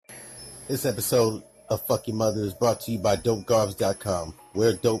This episode of Fuck Your Mother is brought to you by DopeGarbs.com.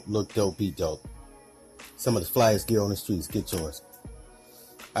 Wear dope, look dope, be dope. Some of the flyest gear on the streets. Get yours.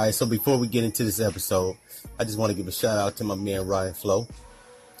 Alright, so before we get into this episode, I just want to give a shout out to my man Ryan Flo,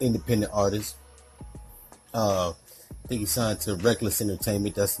 independent artist. I think he signed to Reckless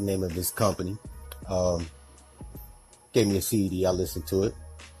Entertainment. That's the name of his company. Gave me a CD. I listened to it.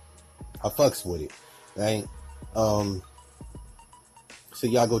 I fucks with it, right? So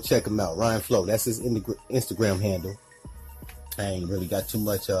y'all go check him out. Ryan Flo. That's his Instagram handle. I ain't really got too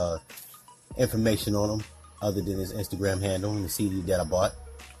much information on him other than his Instagram handle and the CD that I bought.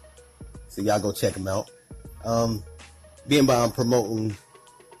 So y'all go check him out. Being by I'm promoting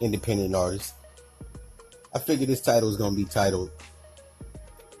independent artists, I figured this title is going to be titled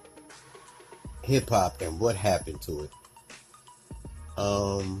Hip Hop and What Happened to It.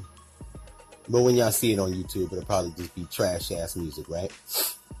 But when y'all see it on YouTube, it'll probably just be trash ass music, right?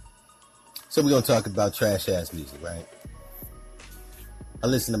 So we're going to talk about trash ass music, right? I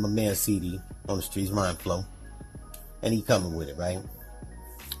listen to my man CD on the streets, Ryan Flo, and he coming with it, right?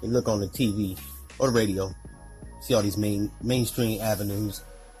 You look on the TV or the radio, see all these mainstream avenues,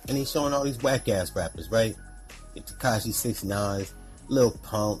 and he's showing all these whack ass rappers, right? Tekashi 6ix9ine, Lil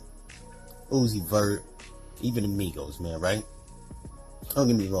Pump, Uzi Vert, even Amigos, man, right? Don't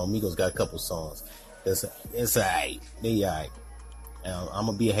get me wrong, Migos got a couple songs. It's alright. They alright. I'm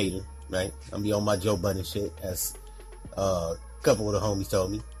gonna be a hater, right? I'm gonna be on my Joe Budden shit, as a couple of the homies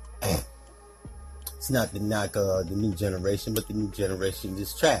told me. It's not to knock the new generation, but the new generation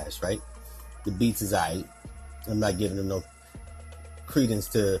is trash, right? The beats is alright. I'm not giving them no credence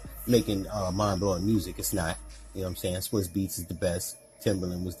to making mind-blowing music. It's not. You know what I'm saying? Swiss Beats is the best.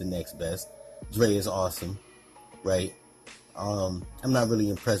 Timberland was the next best. Dre is awesome, right? I'm not really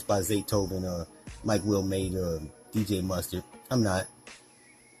impressed by Zaytoven or Mike Will Made or DJ Mustard. I'm not,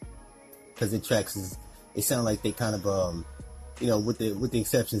 because the tracks they sound like they kind of with the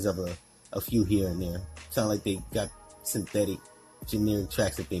exceptions of a few here and there, sound like they got synthetic, generic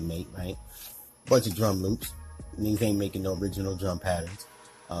tracks that they make, right? Bunch of drum loops. These ain't making no original drum patterns.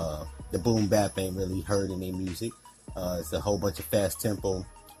 The boom bap ain't really heard in their music. It's a whole bunch of fast tempo,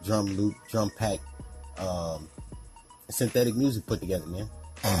 drum loop, drum pack, synthetic music put together, man.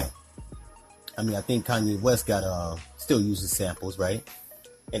 I mean, I think Kanye West got still uses samples, right?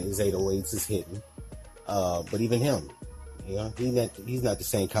 And his 808s is hitting. But even him, you know, he's not the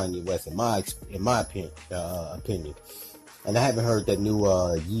same Kanye West in my opinion. And I haven't heard that new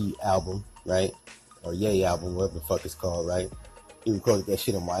Ye album, right? Or Ye album, whatever the fuck it's called, right? He recorded that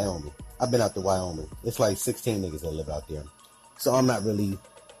shit in Wyoming. I've been out to Wyoming. It's like 16 niggas that live out there. So I'm not really,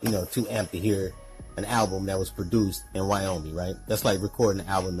 too amped to hear an album that was produced in Wyoming, right? That's like recording an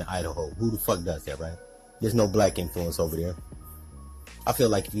album in Idaho. Who the fuck does that, right? There's no black influence over there. I feel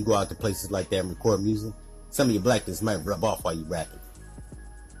like if you go out to places like that and record music, some of your blackness might rub off while you rapping.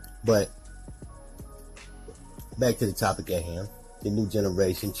 But back to the topic at hand, the new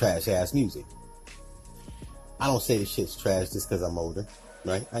generation trash ass music. I don't say the shit's trash just because I'm older,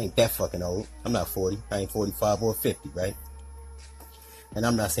 right? I ain't that fucking old. I'm not 40. I ain't 45 or 50, right? And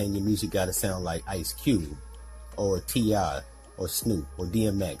I'm not saying your music gotta sound like Ice Cube or T.I. or Snoop or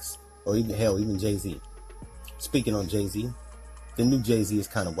DMX or even Jay-Z. Speaking on Jay-Z, the new Jay-Z is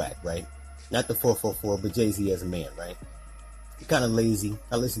kind of whack, right? Not the 444, but Jay-Z as a man, right? Kind of lazy.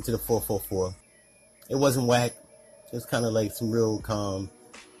 I listened to the 444. It wasn't whack. It was kind of like some real calm,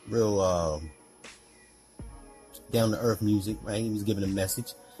 real down-to-earth music, right? He was giving a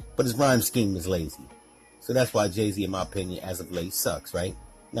message. But his rhyme scheme is lazy. So that's why Jay-Z, in my opinion, as of late, sucks, right?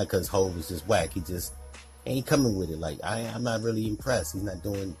 Not because Hov is just whack. He just ain't coming with it. Like, I'm not really impressed. He's not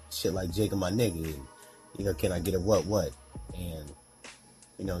doing shit like Jigga My Nigga. And, can I get a what? And,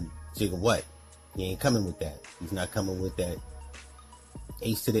 Jigga what? He ain't coming with that. He's not coming with that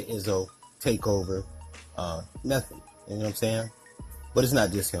H to the Izzo, takeover, nothing. You know what I'm saying? But it's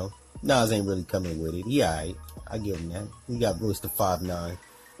not just him. Nas ain't really coming with it. He alright. I give him that. We got Royce the 5'9"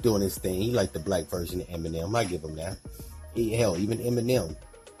 doing his thing. He like the black version of Eminem. I give him that. Hell, even Eminem,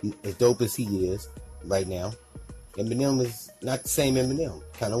 as dope as he is right now, Eminem is not the same Eminem.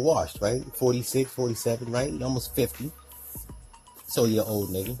 Kind of washed, right? 46, 47, right? He almost 50. So you're old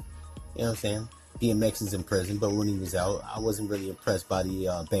nigga. You know what I'm saying? DMX is in prison, but when he was out, I wasn't really impressed by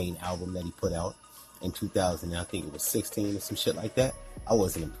the Bane album that he put out in 2000. I think it was 16 or some shit like that. I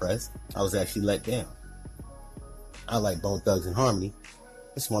wasn't impressed. I was actually let down. I like Bone Thugs and Harmony.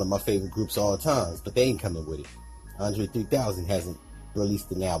 It's one of my favorite groups of all times, but they ain't coming with it. Andre 3000 hasn't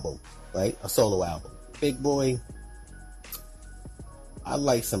released an album, right? A solo album. Big Boy, I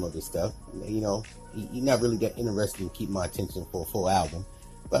like some of his stuff. He's not really that interested in keeping my attention for a full album.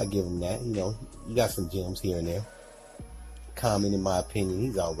 but I give him that. You know, you got some gems here and there. Common, in my opinion,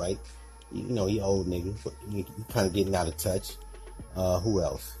 he's all right. You know, he old nigga, but he kind of getting out of touch. Who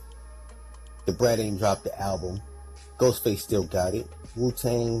else? The Brat ain't dropped the album. Ghostface still got it.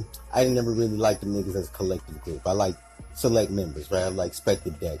 Wu-Tang, I never really liked the niggas as a collective group. I like select members, right? I like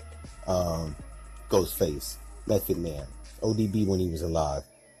Spectre Deck, Ghostface, Method Man, ODB when he was alive.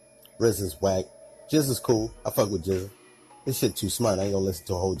 RZA's whack. Jizza's cool. I fuck with Jizza. This shit too smart. I ain't gonna listen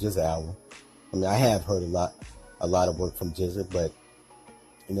to a whole Jizza album. I mean, I have heard a lot of work from Jizza, but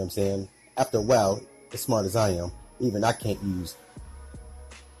you know what I'm saying? After a while, as smart as I am, even I can't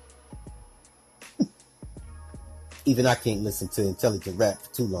listen to intelligent rap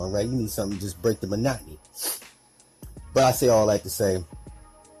for too long, right? You need something to just break the monotony. But I say all that to say,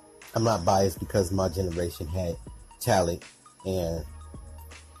 I'm not biased because my generation had talent and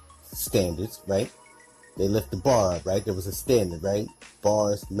standards, right? They lift the bar up, right? There was a standard, right?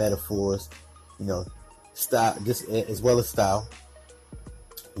 Bars, metaphors, you know, style, just as well as style,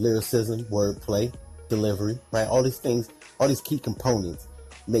 lyricism, wordplay, delivery, right? All these things, all these key components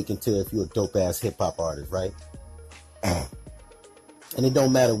make into if you're a dope ass hip hop artist, right? And it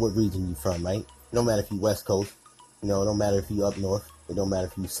don't matter what region you from, right? It don't matter if you West Coast, you know, it don't matter if you up north, it don't matter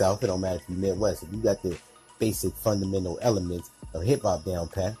if you South, it don't matter if you Midwest. If you got the basic fundamental elements of hip hop down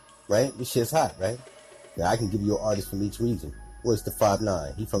pat, right? This shit's hot, right? Yeah, I can give you an artist from each region. Where's the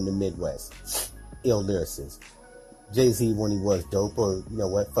 5'9"? He from the Midwest. Ill lyricist. Jay-Z when he was dope, or you know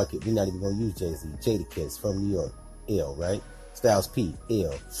what? Fuck it, we're not even gonna use Jay-Z. Jadakiss from New York, ill, right? Styles P,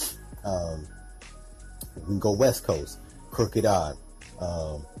 ill. We can go West Coast. Crooked Odd,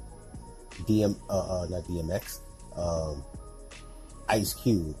 not DMX, Ice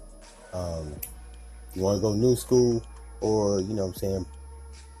Cube. You want to go new school, or you know what I'm saying?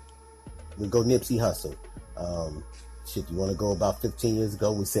 We go Nipsey Hussle. Shit, you want to go about 15 years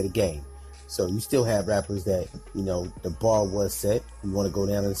ago? We set a game. So you still have rappers that you know the bar was set. You want to go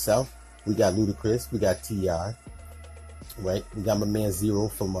down in the South? We got Ludacris, we got T.I., right? We got my man Zero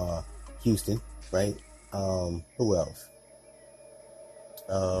from Houston, right? Who else?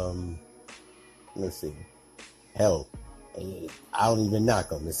 Let's see. Hell, I don't even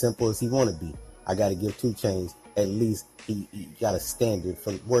knock him. As simple as he want to be, I got to give 2 Chainz at least. He got a standard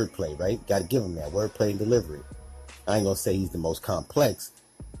for wordplay, right? Got to give him that wordplay and delivery. I ain't gonna say he's the most complex,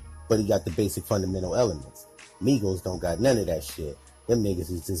 but he got the basic fundamental elements. Migos don't got none of that shit. Them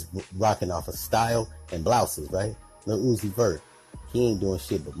niggas is just rocking off of style and blouses, right? Lil Uzi Vert, he ain't doing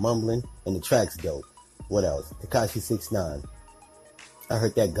shit but mumbling, and the track's dope. What else? Tekashi 6ix9ine. I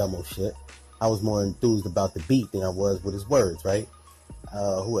heard that gummo shit. I was more enthused about the beat than I was with his words, right?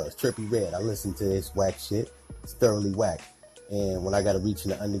 Who else? Trippie Redd. I listened to this whack shit. It's thoroughly whack. And when I got to reach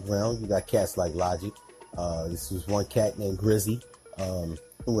in the underground, you got cats like Logic. This was one cat named Grizzy.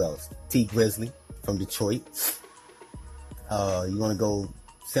 Who else? T Grizzly from Detroit. You want to go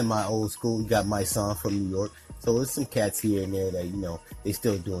semi-old school? You got My Son from New York. So there's some cats here and there that, you know, they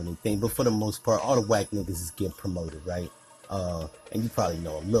still doing their thing. But for the most part, all the whack niggas is getting promoted, right? And you probably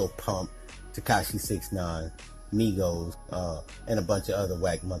know them. Lil Pump, Tekashi 6ix9ine, Migos, and a bunch of other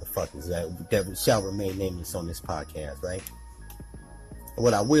whack motherfuckers that shall remain nameless on this podcast, right?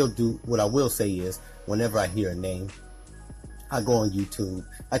 What I will say is, whenever I hear a name, I go on YouTube,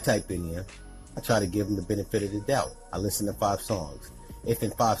 I type it in, I try to give them the benefit of the doubt. I listen to 5 songs. If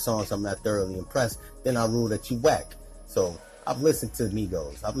in 5 songs I'm not thoroughly impressed, then I rule that you whack. So I've listened to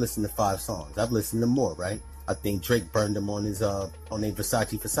Migos, I've listened to 5 songs, I've listened to more, right? I think Drake burned them on his on their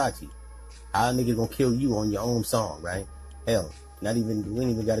Versace. How a nigga gonna kill you on your own song, right? Hell, we ain't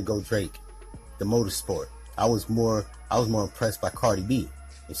even gotta go Drake. The Motorsport. I was more impressed by Cardi B,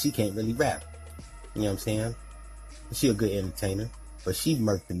 and she can't really rap. You know what I'm saying? She a good entertainer, but she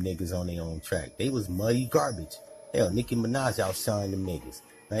murked them niggas on their own track. They was muddy garbage. Hell, Nicki Minaj outshined them niggas,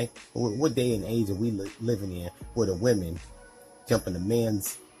 right? What day and age are we living in where the women jump in the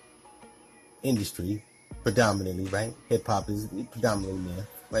men's industry predominantly, right? Hip hop is predominantly men,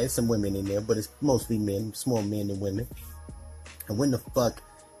 right? There's some women in there, but it's mostly men, more men than women. And when the fuck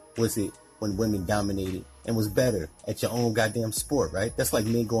was it when women dominated and was better at your own goddamn sport, right? That's like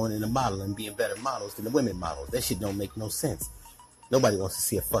men going into modeling and being better models than the women models. That shit don't make no sense. Nobody wants to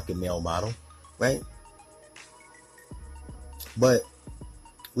see a fucking male model, right? But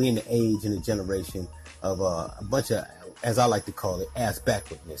we in the age and the generation of a bunch of, as I like to call it, ass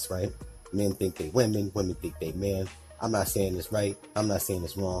backwardness, right? Men think they women think they men. I'm not saying it's right, I'm not saying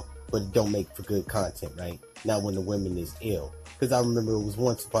it's wrong, but it don't make for good content, right? Not when the women is ill. Because I remember it was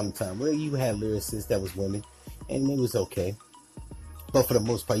once upon a time where you had lyricists that was women, and it was okay. But for the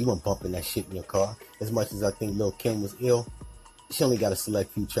most part, you weren't bumping that shit in your car. As much as I think Lil' Kim was ill, she only got a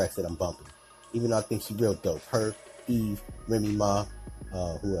select few tracks that I'm bumping. Even though I think she real dope. Her, Eve, Remy Ma,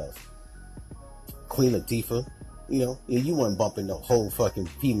 who else? Queen Latifah. You know, you weren't bumping the whole fucking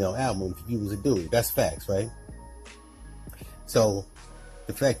female album if you was a dude. That's facts, right? So,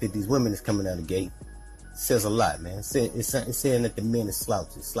 the fact that these women is coming out of the gate says a lot, man. It's saying that the men is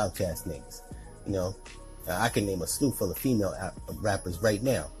slouch ass niggas. You know, I can name a slew full of female rappers right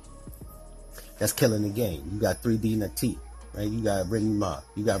now that's killing the game. You got 3D Nati, right? You got Remy Ma.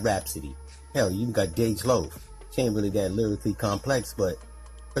 You got Rhapsody. Hell, you got Dej Loaf. She ain't really that lyrically complex, but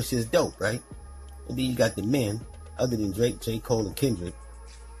her shit's dope, right? And then you got the men, other than Drake, J. Cole, and Kendrick.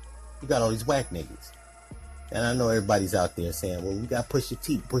 You got all these whack niggas. And I know everybody's out there saying, well, we got Pusha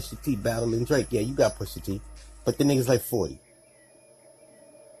T battling Drake. Yeah, you got Pusha T. But the nigga's like 40.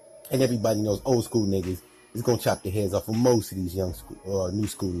 And everybody knows old school niggas is gonna chop the heads off of most of these young school or new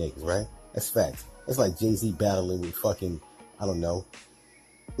school niggas, right? That's facts. It's like Jay-Z battling with fucking, I don't know.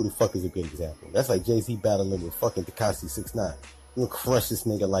 Who the fuck is a good example? That's like Jay-Z battling with fucking Tekashi 6ix9ine. You gonna crush this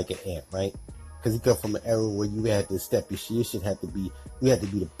nigga like an ant, right? Because he come from an era where you had to step your shit. Your shit had to be, you had to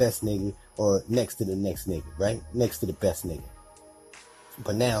be the best nigga or next to the next nigga, right? Next to the best nigga.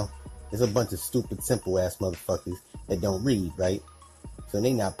 But now, there's a bunch of stupid, simple ass motherfuckers that don't read, right? So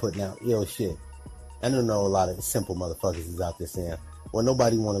they not putting out ill shit. I don't know a lot of the simple motherfuckers is out there saying, well,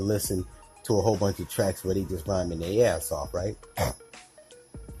 nobody want to listen to a whole bunch of tracks where they just rhyming their ass off, right?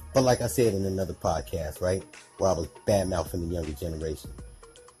 But like I said in another podcast, right, where I was bad-mouthing the younger generation,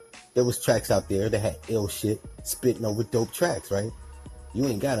 there was tracks out there that had ill shit spitting over dope tracks, right? You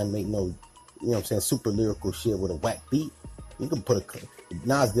ain't gotta make no, you know what I'm saying, super lyrical shit with a whack beat. You can put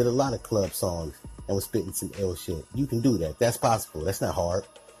Nas did a lot of club songs and was spitting some ill shit. You can do that. That's possible. That's not hard.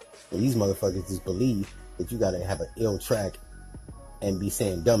 And these motherfuckers just believe that you gotta have an ill track and be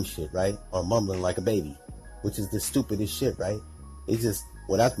saying dumb shit, right? Or mumbling like a baby, which is the stupidest shit, right? It's just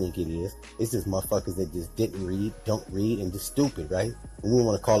what I think it is. It's just motherfuckers that just didn't read, don't read, and just stupid, right? And we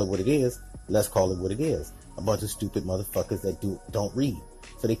want to call it what it is. Let's call it what it is. A bunch of stupid motherfuckers that don't read.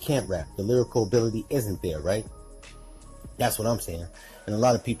 So they can't rap. The lyrical ability isn't there, right? That's what I'm saying. And a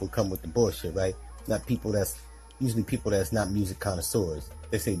lot of people come with the bullshit, right? Usually people that's not music connoisseurs.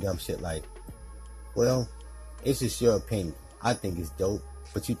 They say dumb shit like, well, it's just your opinion. I think it's dope,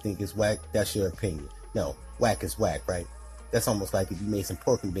 but you think it's whack. That's your opinion. No, whack is whack, right? That's almost like if you made some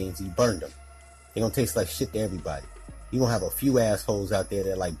pork and beans and you burned them. They're gonna taste like shit to everybody. You're gonna have a few assholes out there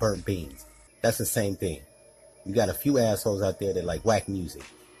that like burnt beans. That's the same thing. You got a few assholes out there that like whack music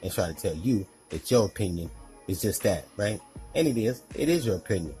and trying to tell you that your opinion is just that, right? And it is your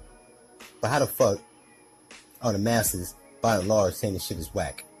opinion. But how the fuck are the masses, by and large, saying this shit is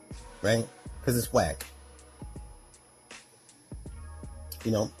whack, right? Because it's whack.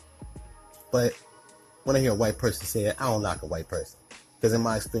 You know? But when I hear a white person say it, I don't knock a white person. Because in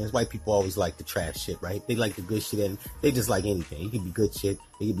my experience, white people always like the trash shit, right? They like the good shit and they just like anything. It can be good shit,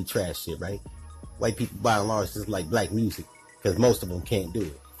 it can be trash shit, right? White people, by and large, just like black music. Because most of them can't do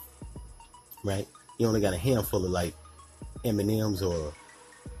it, right? You only got a handful of like Eminems or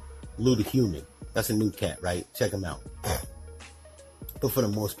Luda Human. That's a new cat, right? Check them out. But for the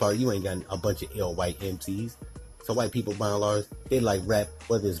most part, you ain't got a bunch of ill white MCs. So white people, by and large, they like rap,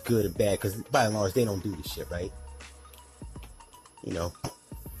 whether it's good or bad, because by and large, they don't do this shit, right? You know?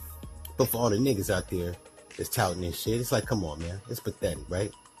 But for all the niggas out there that's touting this shit, it's like, come on, man. It's pathetic,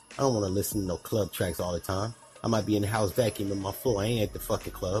 right? I don't want to listen to no club tracks all the time. I might be in the house vacuuming my floor. I ain't at the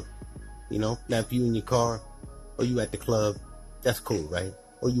fucking club. You know? Now, if you in your car or you at the club, that's cool, right?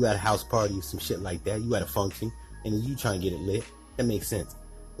 Or you at a house party or some shit like that. You at a function and then you trying to get it lit. That makes sense.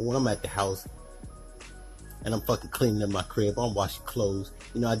 But when I'm at the house and I'm fucking cleaning up my crib, I'm washing clothes.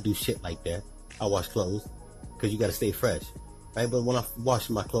 You know, I do shit like that. I wash clothes because you got to stay fresh, right? But when I'm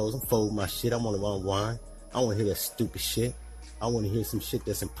washing my clothes, I'm folding my shit. I want to unwind. I want to hear that stupid shit. I want to hear some shit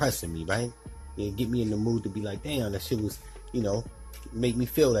that's impressing me, right? Yeah, get me in the mood to be like, damn, that shit was, you know, make me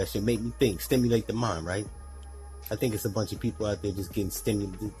feel that shit, make me think, stimulate the mind, right? I think it's a bunch of people out there just getting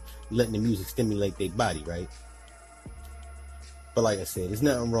stimulated, letting the music stimulate their body, right? But like I said, there's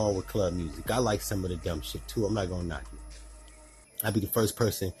nothing wrong with club music. I like some of the dumb shit too. I'm not gonna knock it. I'd be the first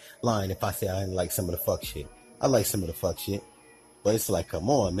person lying if I say I didn't like some of the fuck shit. I like some of the fuck shit. But it's like, come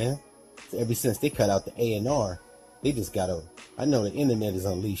on, man. Ever since they cut out the A&R, they just gotta, I know the internet has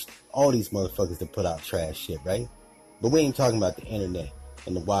unleashed all these motherfuckers to put out trash shit, right? But we ain't talking about the internet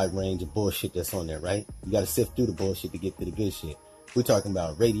and the wide range of bullshit that's on there, right? You gotta sift through the bullshit to get to the good shit. We're talking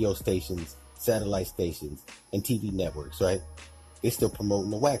about radio stations, satellite stations, and TV networks, right? They're still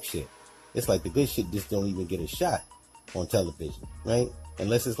promoting the whack shit. It's like the good shit just don't even get a shot on television, right?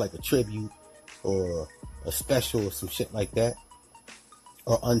 Unless it's like a tribute or a special or some shit like that.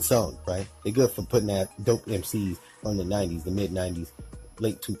 or unsung, right? They're good for putting that dope MCs from the 90s, the mid 90s,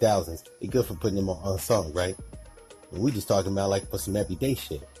 late 2000s. They're good for putting them on unsung, right? And we just talking about like for some everyday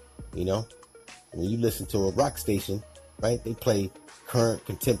shit, you know? When you listen to a rock station, right? They play current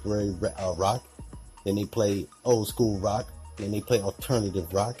contemporary rock, then they play old school rock, then they play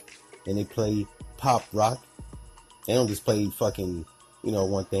alternative rock, then they play pop rock. They don't just play fucking,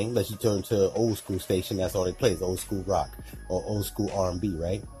 one thing. Unless you turn to an old school station, that's all they play is old school rock or old school R&B,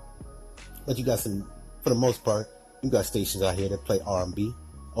 right? But you got some, for the most part, you got stations out here that play R&B,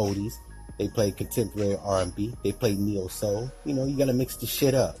 oldies. They play contemporary R&B. They play neo soul. You gotta mix the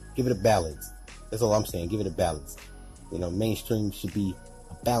shit up. Give it a balance. That's all I'm saying. Give it a balance. Mainstream should be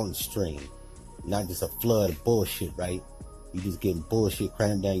a balanced stream, not just a flood of bullshit, right? You just getting bullshit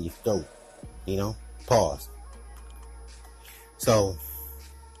crammed down your throat. Pause. So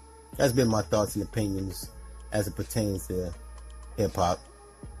that's been my thoughts and opinions as it pertains to hip hop.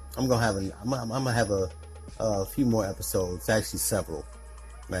 I'm gonna have a few more episodes, actually several,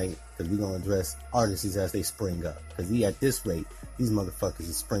 right? Because we're gonna address artists as they spring up. Because at this rate, these motherfuckers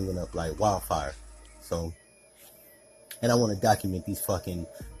are springing up like wildfire. So, and I want to document these fucking,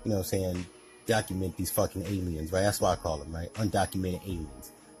 document these fucking aliens, right? That's why I call them, right? Undocumented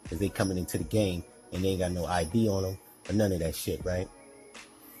aliens. Because they coming into the game and they ain't got no ID on them or none of that shit, right?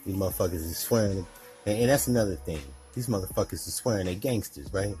 These motherfuckers is swearing, and that's another thing. These motherfuckers is swearing they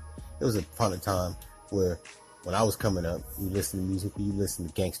gangsters, right? There was a point of time where, when I was coming up, you listen to music, or you listen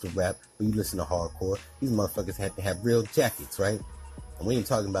to gangster rap, or you listen to hardcore, these motherfuckers had to have real jackets, right? And we ain't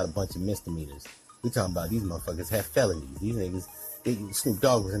talking about a bunch of misdemeanors. We talking about these motherfuckers have felonies. These niggas, Snoop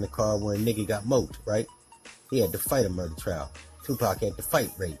Dogg was in the car when a nigga got moped, right? He had to fight a murder trial. Tupac had to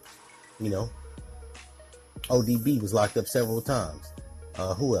fight rape, ODB was locked up several times.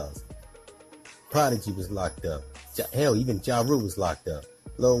 Who else? Prodigy was locked up. Hell, even Ja Rule was locked up.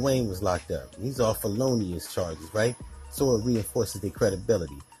 Lil Wayne was locked up. These are felonious charges, right? So it reinforces their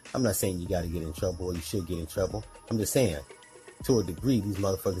credibility. I'm not saying you gotta get in trouble or you should get in trouble. I'm just saying, to a degree, these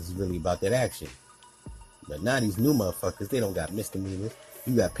motherfuckers is really about that action. But now these new motherfuckers, they don't got misdemeanors.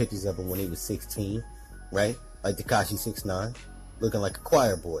 You got pictures of them when they was 16, right? Like Tekashi 6ix9ine, looking like a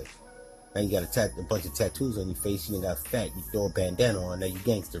choir boy. Now you got a bunch of tattoos on your face. You ain't got fat. You throw a bandana on. Now you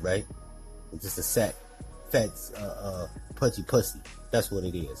gangster, right? It's just a fat, punchy pussy. That's what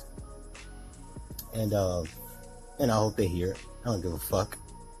it is. And I hope they hear it. I don't give a fuck.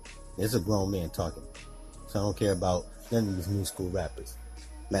 It's a grown man talking, so I don't care about none of these new school rappers.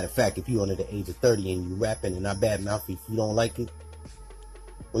 Matter of fact, if you under the age of 30 and you rapping and I badmouth if you don't like it,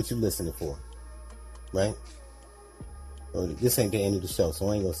 what you listening for, right? Well, this ain't the end of the show, so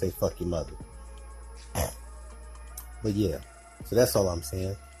I ain't gonna say fuck your mother. But yeah, so that's all I'm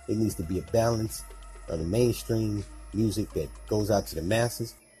saying. It needs to be a balance of the mainstream music that goes out to the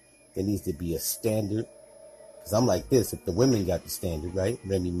masses. There needs to be a standard. Because I'm like this, if the women got the standard, right?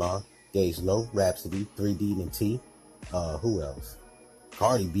 Remy Ma, Dej Low, Rhapsody, 3D and T. Who else?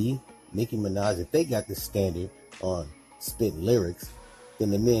 Cardi B, Nicki Minaj. If they got the standard on spitting lyrics,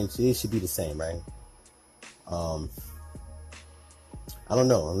 then the men, it should be the same, right? I don't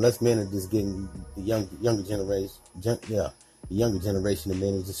know, unless men are just getting the younger generation. The younger generation of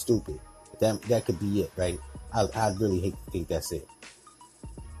men is just stupid. That could be it, right? I'd really hate to think that's it.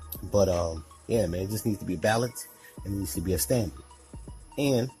 But yeah, man, it just needs to be balanced and it needs to be a standard.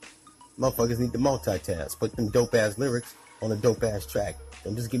 And motherfuckers need to multitask. Put them dope ass lyrics on a dope ass track.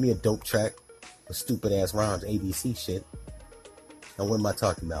 Don't just give me a dope track with stupid ass rhymes, ABC shit. And what am I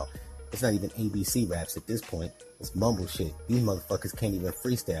talking about? It's not even ABC raps at this point. It's mumble shit. These motherfuckers can't even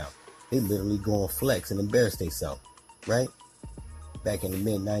freestyle. They literally go on flex and embarrass themselves, right? Back in the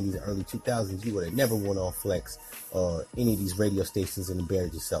mid-90s and early 2000s, you would have never went on flex or any of these radio stations and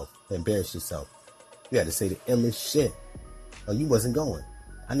embarrass yourself. You had to say the illest shit or you wasn't going.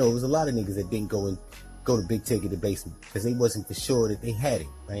 I know it was a lot of niggas that didn't go to Big Ticket the Basement because they wasn't for sure that they had it,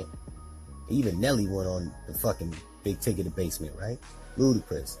 right? Even Nelly went on the fucking Big Ticket the Basement, right?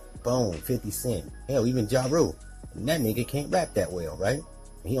 Ludacris, Bone, 50 Cent, hell, even Ja Rule. And that nigga can't rap that well, right?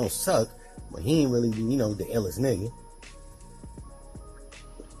 He don't suck, but he ain't really, the illest nigga.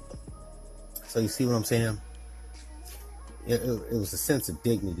 So you see what I'm saying? It was a sense of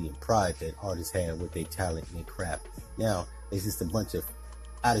dignity and pride that artists had with their talent and their craft. Now, it's just a bunch of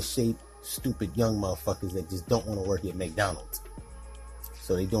out of shape, stupid young motherfuckers that just don't want to work at McDonald's.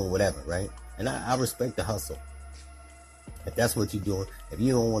 So they doing whatever, right? And I respect the hustle. If that's what you're doing, if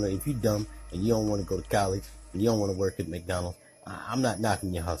you dumb and you don't want to go to college and you don't want to work at McDonald's, I'm not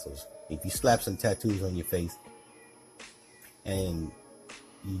knocking your hustles. If you slap some tattoos on your face and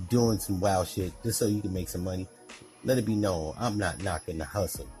you doing some wild shit just so you can make some money, let it be known, I'm not knocking the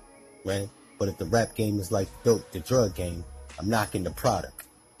hustle, right? But if the rap game is like the drug game, I'm knocking the product.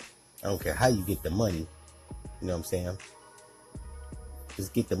 I don't care how you get the money, you know what I'm saying?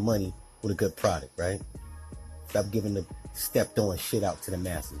 Just get the money with a good product, right? Stop giving the stepped on shit out to the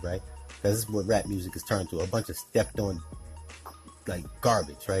masses, right? Because this is what rap music has turned to, a bunch of stepped on, like,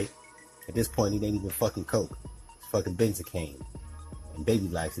 garbage, right? At this point, it ain't even fucking coke. It's fucking benzocaine. And baby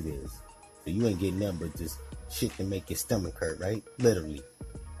life it is. So you ain't getting nothing but just shit to make your stomach hurt, right? Literally.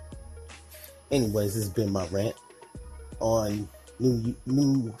 Anyways, this has been my rant on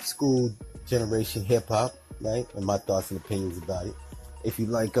new school generation hip hop, right? And my thoughts and opinions about it. If you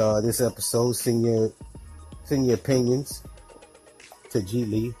like this episode, send your opinions to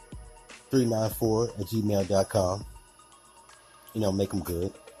glee394@gmail.com. You know, make them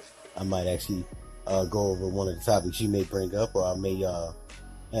good. I might actually go over one of the topics you may bring up, or I may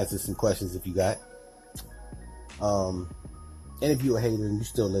answer some questions if you got. And if you're a hater and you're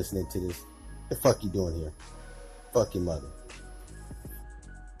still listening to this, the fuck you doing here? Fuck your mother.